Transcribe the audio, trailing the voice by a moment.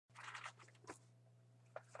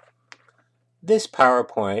This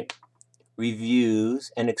PowerPoint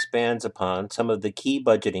reviews and expands upon some of the key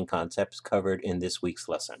budgeting concepts covered in this week's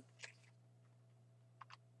lesson.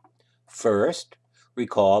 First,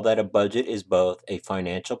 recall that a budget is both a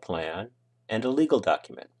financial plan and a legal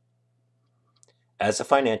document. As a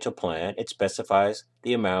financial plan, it specifies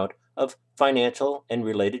the amount of financial and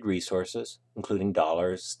related resources, including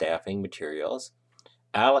dollars, staffing, materials,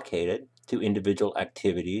 allocated to individual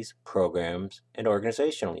activities, programs, and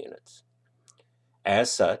organizational units.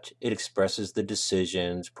 As such, it expresses the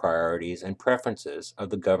decisions, priorities, and preferences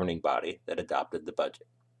of the governing body that adopted the budget.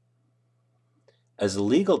 As a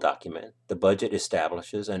legal document, the budget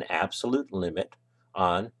establishes an absolute limit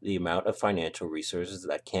on the amount of financial resources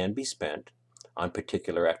that can be spent on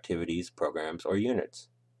particular activities, programs, or units.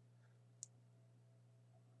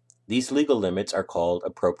 These legal limits are called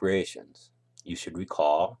appropriations. You should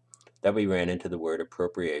recall that we ran into the word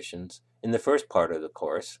appropriations in the first part of the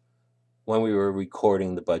course when we were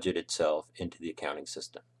recording the budget itself into the accounting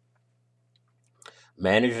system.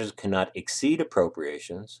 Managers cannot exceed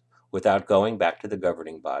appropriations without going back to the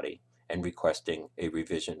governing body and requesting a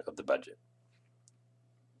revision of the budget.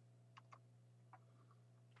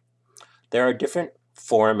 There are different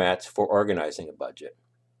formats for organizing a budget.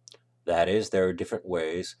 That is, there are different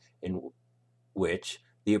ways in which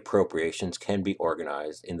the appropriations can be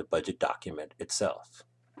organized in the budget document itself.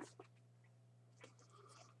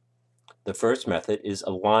 The first method is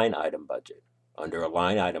a line item budget. Under a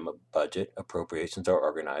line item budget, appropriations are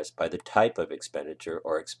organized by the type of expenditure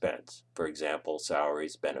or expense. For example,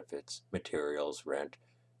 salaries, benefits, materials, rent,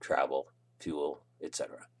 travel, fuel,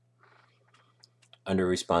 etc. Under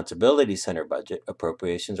responsibility center budget,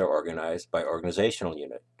 appropriations are organized by organizational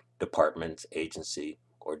unit, department, agency,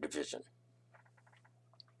 or division.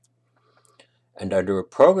 And under a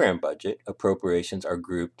program budget, appropriations are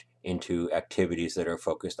grouped into activities that are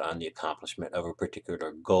focused on the accomplishment of a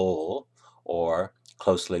particular goal or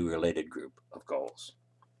closely related group of goals.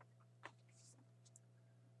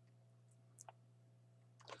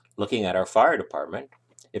 Looking at our fire department,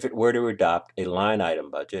 if it were to adopt a line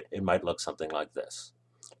item budget, it might look something like this.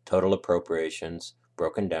 Total appropriations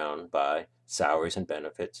broken down by salaries and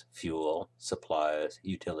benefits, fuel, supplies,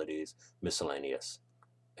 utilities, miscellaneous,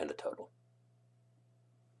 and a total.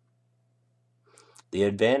 The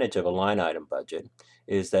advantage of a line item budget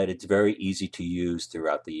is that it's very easy to use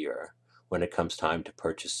throughout the year. When it comes time to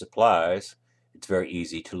purchase supplies, it's very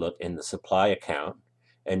easy to look in the supply account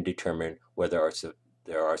and determine whether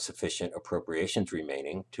there are sufficient appropriations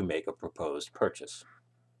remaining to make a proposed purchase.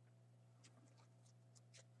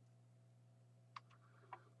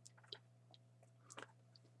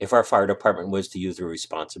 If our fire department was to use a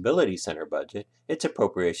responsibility center budget, its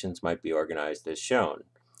appropriations might be organized as shown,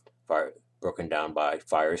 broken down by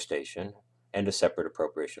fire station and a separate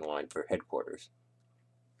appropriation line for headquarters.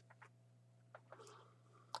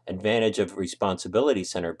 Advantage of responsibility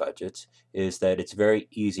center budgets is that it's very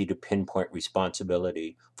easy to pinpoint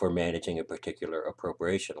responsibility for managing a particular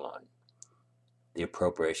appropriation line. The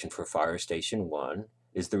appropriation for Fire Station 1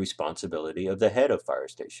 is the responsibility of the head of Fire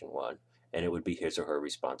Station 1, and it would be his or her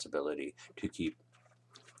responsibility to keep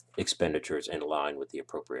expenditures in line with the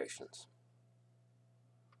appropriations.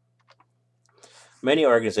 Many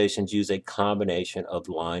organizations use a combination of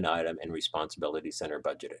line item and responsibility center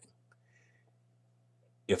budgeting.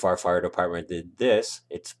 If our fire department did this,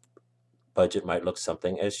 its budget might look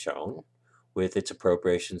something as shown, with its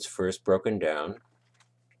appropriations first broken down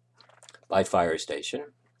by fire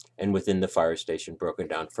station, and within the fire station broken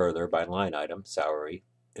down further by line item, salary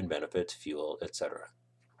and benefits, fuel, etc.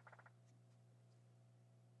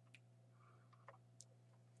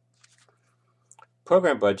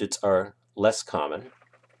 Program budgets are less common.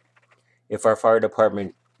 If our fire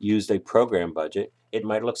department used a program budget, it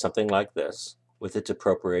might look something like this, with its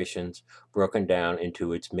appropriations broken down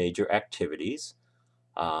into its major activities,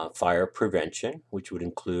 fire prevention, which would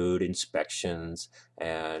include inspections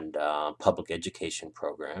and public education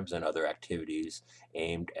programs and other activities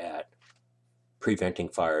aimed at preventing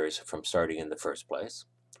fires from starting in the first place.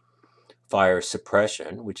 Fire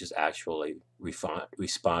suppression, which is actually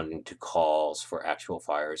responding to calls for actual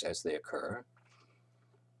fires as they occur.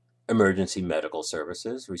 Emergency medical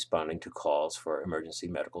services, responding to calls for emergency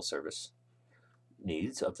medical service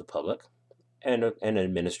needs of the public, and an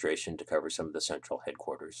administration to cover some of the central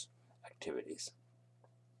headquarters activities.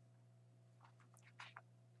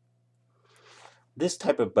 This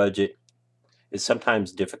type of budget is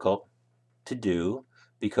sometimes difficult to do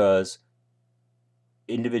because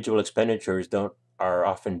individual expenditures are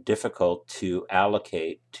often difficult to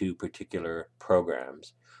allocate to particular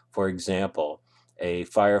programs. For example, a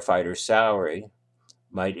firefighter's salary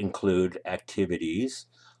might include activities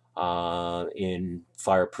in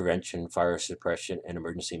fire prevention, fire suppression, and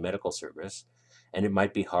emergency medical service, and it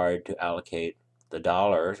might be hard to allocate the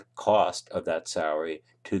dollar cost of that salary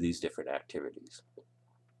to these different activities.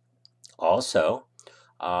 Also,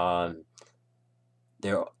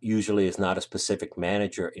 there usually is not a specific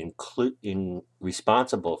manager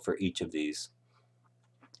responsible for each of these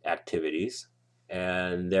activities,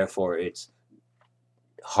 and therefore it's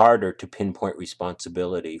harder to pinpoint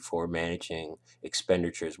responsibility for managing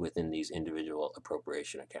expenditures within these individual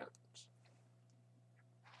appropriation accounts.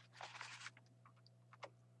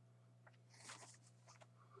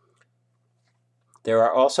 There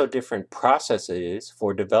are also different processes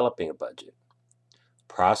for developing a budget.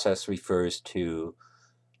 Process refers to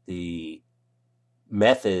the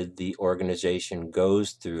method the organization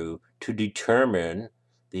goes through to determine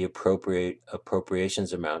the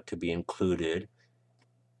appropriations amount to be included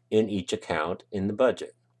in each account in the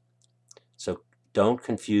budget. So don't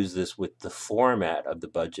confuse this with the format of the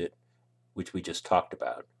budget, which we just talked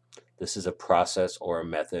about. This is a process or a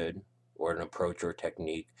method or an approach or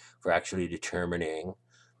technique for actually determining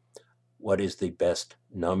what is the best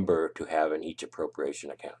number to have in each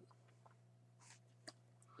appropriation account.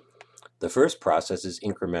 The first process is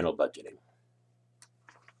incremental budgeting.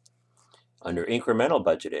 Under incremental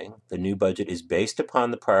budgeting, the new budget is based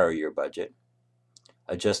upon the prior year budget,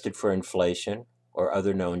 adjusted for inflation or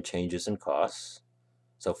other known changes in costs.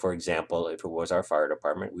 So for example, if it was our fire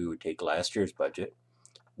department, we would take last year's budget,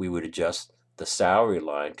 we would adjust the salary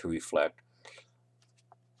line to reflect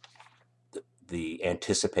the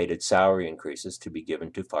anticipated salary increases to be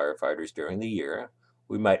given to firefighters during the year.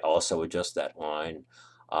 We might also adjust that line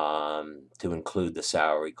to include the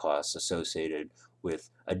salary costs associated with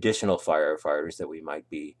additional firefighters that we might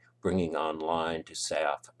be bringing online to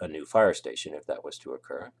staff a new fire station if that was to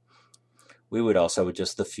occur. We would also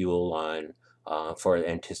adjust the fuel line for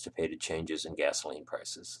anticipated changes in gasoline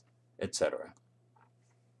prices, etc.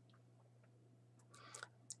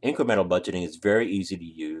 Incremental budgeting is very easy to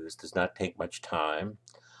use, does not take much time,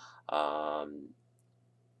 and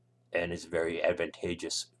is very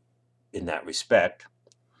advantageous in that respect.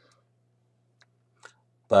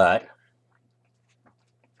 But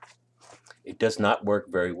it does not work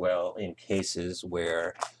very well in cases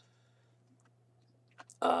where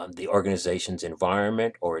the organization's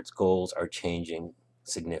environment or its goals are changing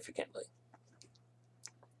significantly.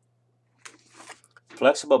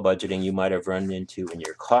 Flexible budgeting you might have run into in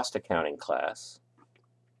your cost accounting class.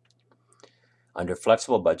 Under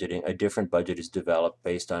flexible budgeting, a different budget is developed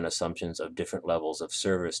based on assumptions of different levels of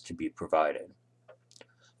service to be provided.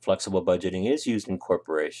 Flexible budgeting is used in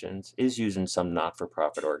corporations, is used in some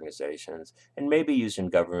not-for-profit organizations, and may be used in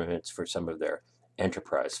governments for some of their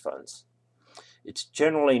enterprise funds. It's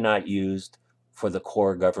generally not used for the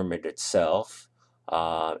core government itself,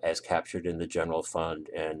 as captured in the general fund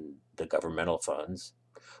and the governmental funds,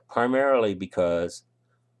 primarily because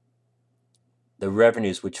the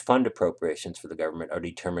revenues which fund appropriations for the government are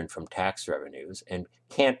determined from tax revenues and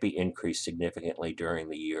can't be increased significantly during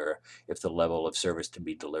the year if the level of service to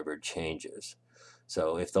be delivered changes.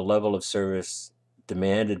 So if the level of service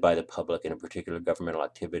demanded by the public in a particular governmental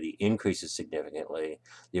activity increases significantly,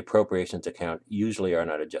 the appropriations account usually are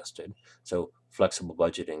not adjusted. So flexible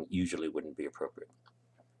budgeting usually wouldn't be appropriate.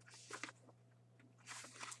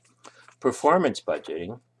 Performance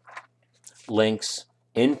budgeting links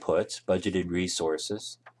inputs, budgeted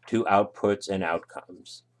resources, to outputs and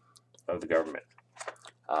outcomes of the government.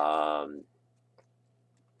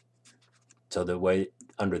 So the way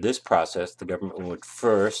under this process, the government would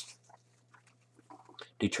first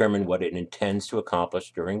determine what it intends to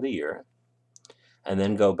accomplish during the year, and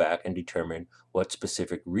then go back and determine what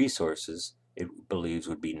specific resources it believes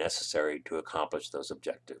would be necessary to accomplish those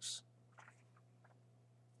objectives.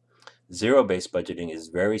 Zero-based budgeting is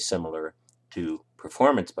very similar to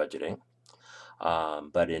performance budgeting,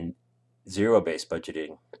 but in zero-based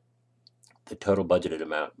budgeting, the total budgeted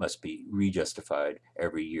amount must be rejustified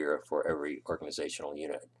every year for every organizational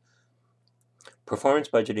unit. Performance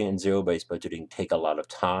budgeting and zero-based budgeting take a lot of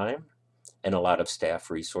time and a lot of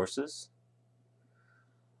staff resources.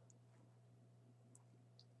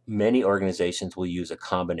 Many organizations will use a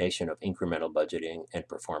combination of incremental budgeting and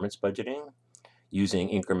performance budgeting, using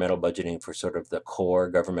incremental budgeting for sort of the core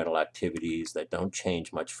governmental activities that don't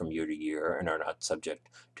change much from year to year and are not subject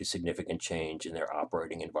to significant change in their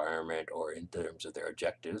operating environment or in terms of their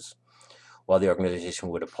objectives, while the organization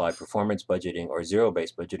would apply performance budgeting or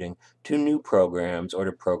zero-based budgeting to new programs or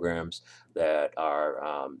to programs that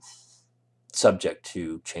are subject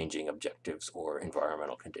to changing objectives or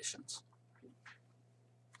environmental conditions.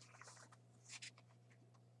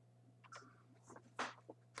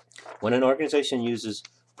 When an organization uses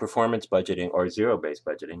performance budgeting or zero-based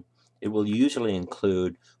budgeting, it will usually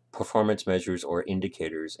include performance measures or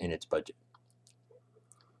indicators in its budget.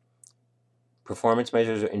 Performance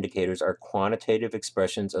measures or indicators are quantitative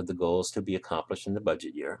expressions of the goals to be accomplished in the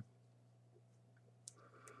budget year.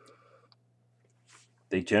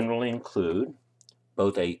 They generally include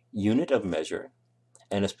both a unit of measure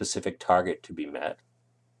and a specific target to be met.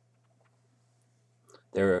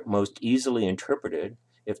 They're most easily interpreted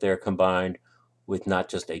if they're combined with not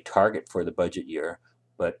just a target for the budget year,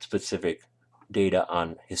 but specific data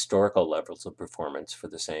on historical levels of performance for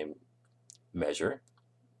the same measure,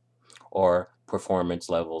 or performance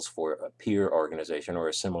levels for a peer organization or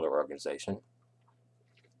a similar organization.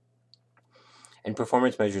 And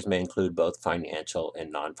performance measures may include both financial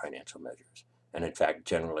and non-financial measures. And in fact,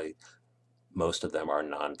 generally, most of them are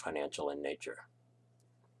non-financial in nature.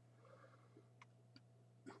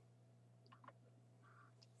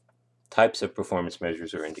 Types of performance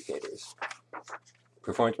measures or indicators.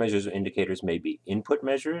 Performance measures or indicators may be input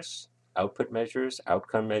measures, output measures,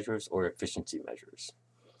 outcome measures, or efficiency measures.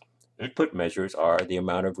 Input measures are the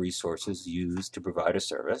amount of resources used to provide a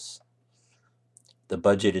service. The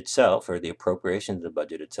budget itself, or the appropriations of the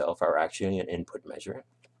budget itself, are actually an input measure.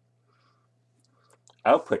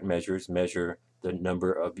 Output measures measure the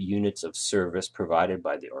number of units of service provided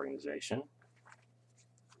by the organization.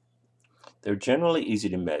 They're generally easy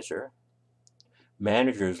to measure.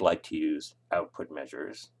 Managers like to use output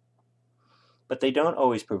measures, but they don't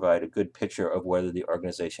always provide a good picture of whether the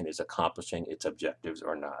organization is accomplishing its objectives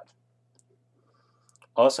or not.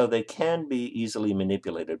 Also, they can be easily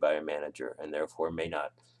manipulated by a manager and therefore may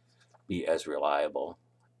not be as reliable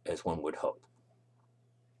as one would hope.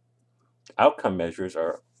 Outcome measures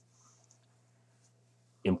are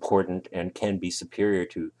important and can be superior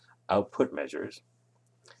to output measures.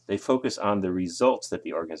 They focus on the results that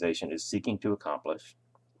the organization is seeking to accomplish,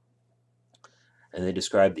 and they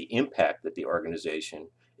describe the impact that the organization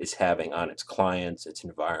is having on its clients, its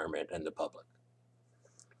environment, and the public.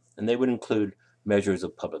 And they would include measures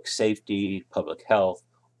of public safety, public health,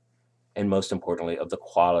 and most importantly, of the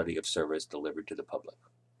quality of service delivered to the public.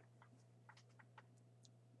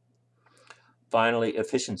 Finally,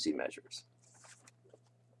 efficiency measures.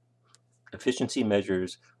 Efficiency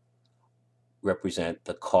measures represent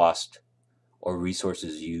the cost or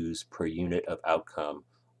resources used per unit of outcome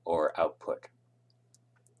or output.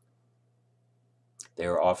 They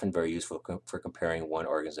are often very useful for comparing one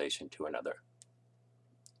organization to another.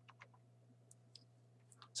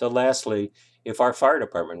 So lastly, if our fire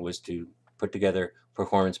department was to put together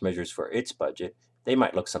performance measures for its budget, they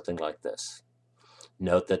might look something like this.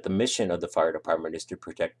 Note that the mission of the fire department is to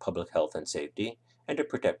protect public health and safety and to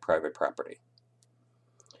protect private property.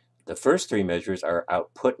 The first three measures are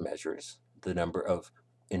output measures, the number of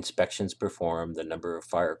inspections performed, the number of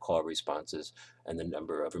fire call responses, and the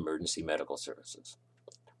number of emergency medical services.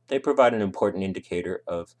 They provide an important indicator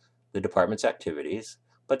of the department's activities,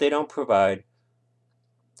 but they don't provide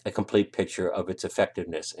a complete picture of its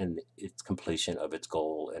effectiveness and its completion of its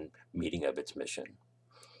goal and meeting of its mission.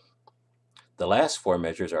 The last four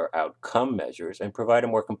measures are outcome measures and provide a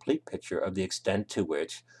more complete picture of the extent to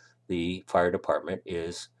which the fire department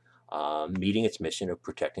is meeting its mission of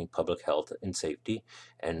protecting public health and safety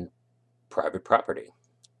and private property.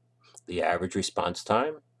 The average response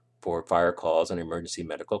time for fire calls and emergency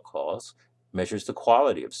medical calls measures the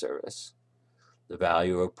quality of service. The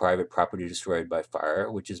value of private property destroyed by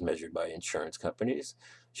fire, which is measured by insurance companies,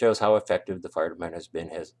 shows how effective the fire department has been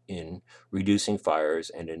in reducing fires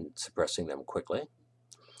and in suppressing them quickly.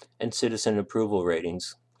 And citizen approval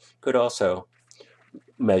ratings could also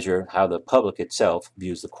measure how the public itself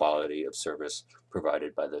views the quality of service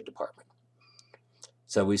provided by the department.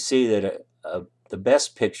 So we see that the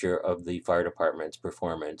best picture of the fire department's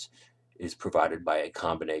performance is provided by a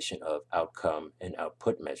combination of outcome and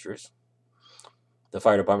output measures. The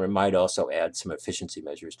fire department might also add some efficiency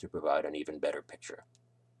measures to provide an even better picture.